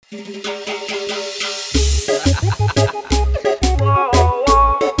En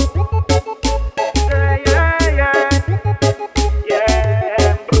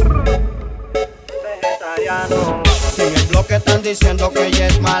el bloque están diciendo que ella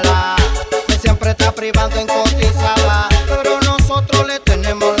es mala, que siempre está privando en cotizada, pero nosotros le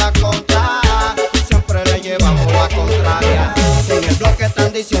tenemos la contra y siempre le llevamos la contraria. En el bloque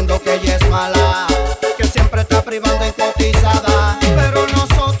están diciendo que ella es mala, que siempre está privando en cotizada, pero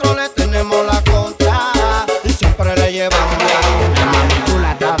nosotros le tenemos la contra y siempre le llevamos la contra. La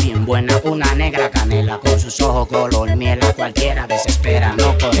mamícula está bien buena, una negra canela con sus ojos color miel. A cualquiera desespera,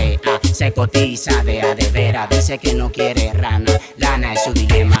 no corea, se cotiza de a de vera. Dice que no quiere rana, lana es su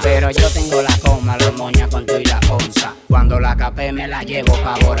dilema. Pero yo tengo la coma, la moña con tu y la onza. Cuando la capé me la llevo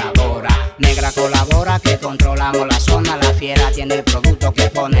pa' Bora Bora. Negra colabora que controlamos la zona. La fiera tiene el producto que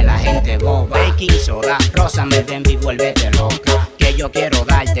pone la gente boba. Baking soda, rosa me y vuélvete loca. Que yo quiero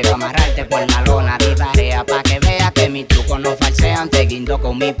darte pa' amarrarte por la lona. Divarea pa' que vea que mis trucos no falsean. Te guindo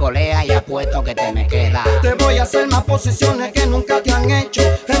con mi polea y apuesto que te me queda. Te voy a hacer más posiciones que nunca te han hecho.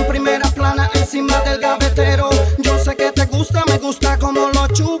 En primera plana encima del gavetero. Yo sé que te gusta, me gusta como lo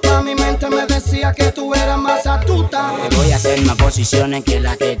chupa. Mi mente me decía que tú eras más astuta. Te voy a hacer más posiciones que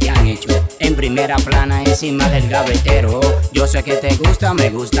las que te han hecho. En primera plana encima del gavetero. Yo sé que te gusta, me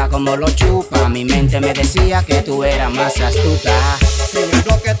gusta como lo chupa. Mi mente me decía que tú eras más astuta. En el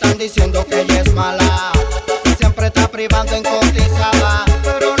bloque están diciendo que ella es mala, que siempre está privando en cotizada,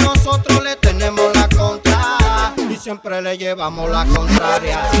 pero nosotros le tenemos la contra y siempre le llevamos la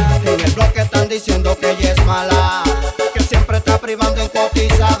contraria. En el bloque están diciendo que ella es mala, que siempre está privando en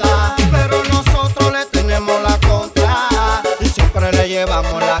cotizada, pero nosotros le tenemos la contra y siempre le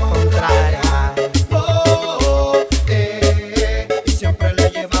llevamos la contraria. Y siempre le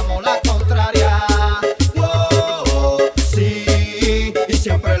llevamos la contraria. Sí, y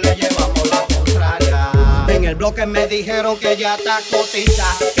siempre le llevamos la contraria. En el bloque me dijeron que ya está cotiza,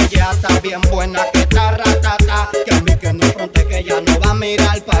 que ya está bien buena, que está ratata, que a mí que no fronte, que ya no va a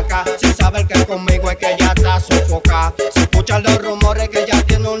mirar pa' acá, sin saber que conmigo es que ya está sofocada. Se escuchan los rumores que ya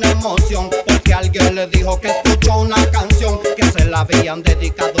tiene una emoción, porque alguien le dijo que escuchó una canción que se la habían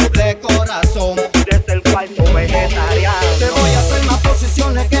dedicado de corazón desde el cuarto vegetariano. Te voy a hacer más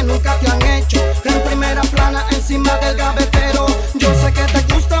posiciones que nunca te han hecho. En primera plana encima del gavetero. Yo sé que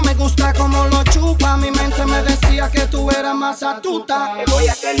te gusta, me gusta como lo chupa. Mi mente me decía que tú eras más astuta. Te voy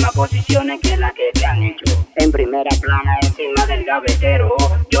a hacer más posiciones que las que te han hecho. En primera plana encima del gavetero.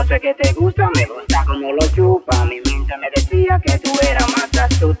 Yo sé que te gusta, me gusta como lo chupa. Mi mente me decía que tú eras más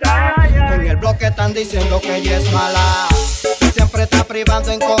astuta. En el bloque están diciendo que ella es mala, que siempre está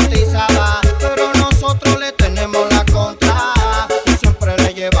privando en cotizada, pero nosotros le tenemos la contra y siempre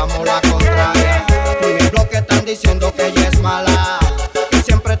le llevamos la contraria. En el bloque están diciendo que ella es mala, que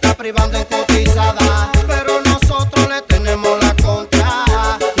siempre está privando en cotizada, pero nosotros le tenemos la contra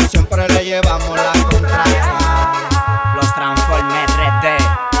y siempre le llevamos la contraria. Los TransformeRD,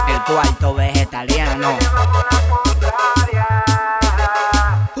 el cuarto vegetariano.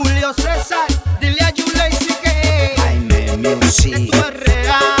 Julio César, dile a Yulacy que Jaime Music, esto es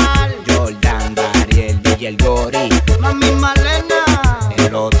real. Jordan, Dariel, Villa el Gori, Mami Malena,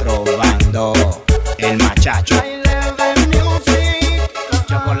 el otro bando, el machacho, Music,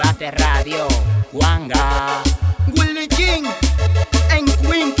 Chocolate Radio, Wanga, Willie King, en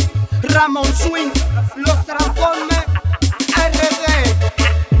Queen, Ramon Swing, los Transformers.